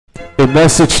A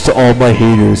message to all my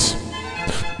haters.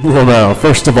 Well, no,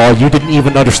 first of all, you didn't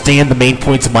even understand the main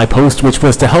points of my post, which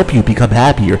was to help you become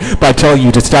happier by telling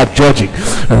you to stop judging.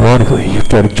 Ironically, you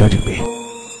started judging me.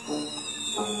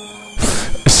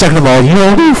 Second of all, you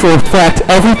know for a fact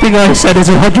everything I said is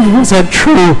 100%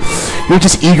 true. You're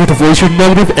just eager to voice your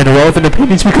negative and irrelevant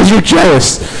opinions because you're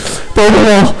jealous. But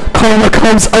well, karma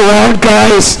comes around,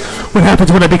 guys. What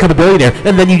happens when I become a billionaire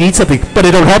and then you need something, but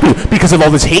it don't help you because of all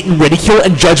this hate and ridicule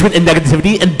and judgment and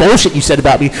negativity and bullshit you said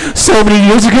about me so many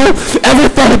years ago? Ever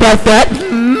thought about that?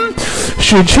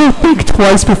 Should you think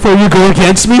twice before you go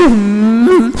against me?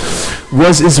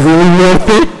 Was this really worth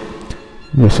it?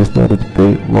 This is not a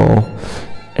debate, lol.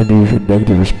 Any of your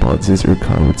negative responses or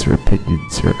comments or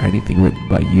opinions or anything written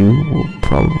by you will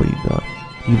probably not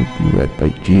even be read by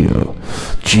Gio.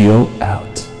 Gio out.